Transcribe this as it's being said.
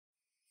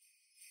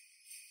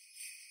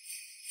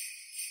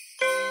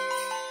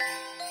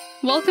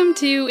Welcome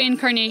to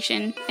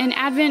Incarnation, an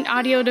Advent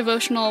audio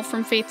devotional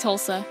from Faith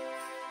Tulsa.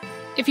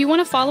 If you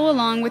want to follow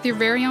along with your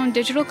very own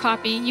digital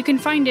copy, you can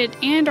find it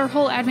and our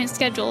whole Advent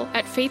schedule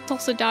at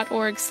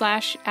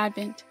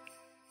faithtulsa.org/Advent.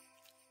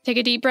 Take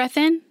a deep breath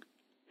in,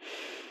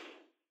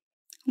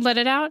 let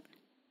it out,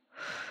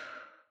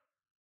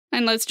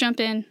 and let's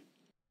jump in.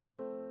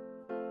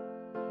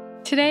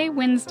 Today,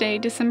 Wednesday,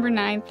 December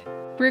 9th,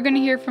 we're going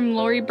to hear from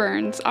Lori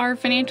Burns, our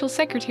financial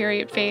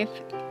secretary at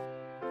Faith.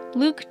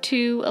 Luke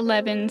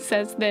 2:11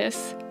 says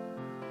this,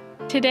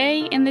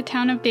 "Today in the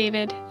town of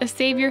David, a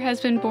Savior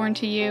has been born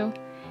to you.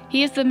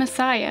 He is the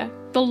Messiah,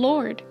 the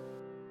Lord."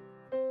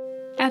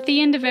 At the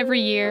end of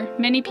every year,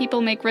 many people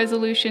make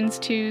resolutions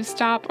to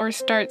stop or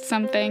start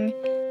something.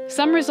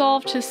 Some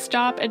resolve to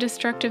stop a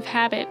destructive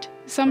habit.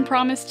 Some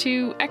promise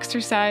to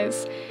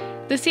exercise.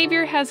 The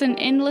Savior has an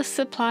endless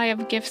supply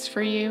of gifts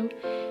for you.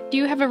 Do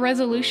you have a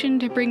resolution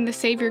to bring the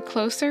Savior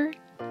closer?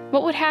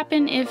 What would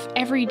happen if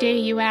every day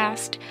you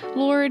asked,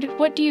 "Lord,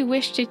 what do you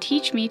wish to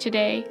teach me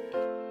today?"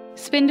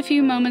 Spend a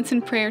few moments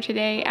in prayer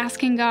today,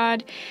 asking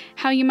God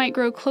how you might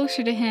grow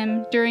closer to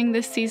Him during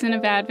this season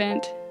of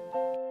Advent.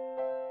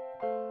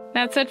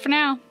 That's it for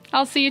now.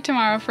 I'll see you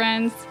tomorrow,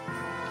 friends.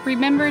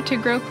 Remember to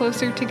grow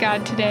closer to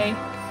God today.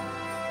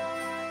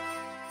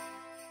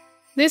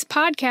 This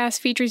podcast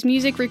features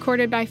music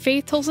recorded by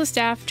Faith Tulsa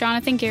staff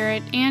Jonathan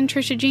Garrett and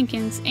Trisha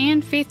Jenkins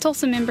and Faith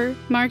Tulsa member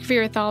Mark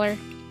Vierathaler.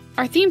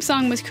 Our theme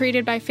song was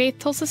created by Faith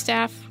Tulsa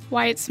staff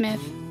Wyatt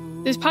Smith.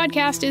 This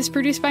podcast is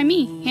produced by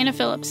me, Hannah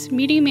Phillips,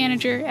 Media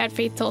Manager at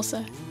Faith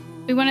Tulsa.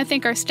 We want to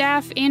thank our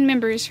staff and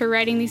members for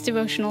writing these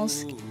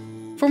devotionals.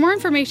 For more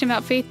information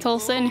about Faith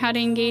Tulsa and how to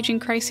engage in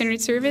Christ-centered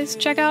service,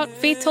 check out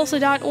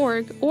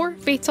faithtulsa.org or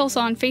Faith Tulsa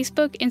on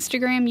Facebook,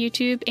 Instagram,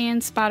 YouTube,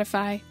 and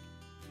Spotify.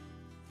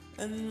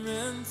 And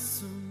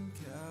ransom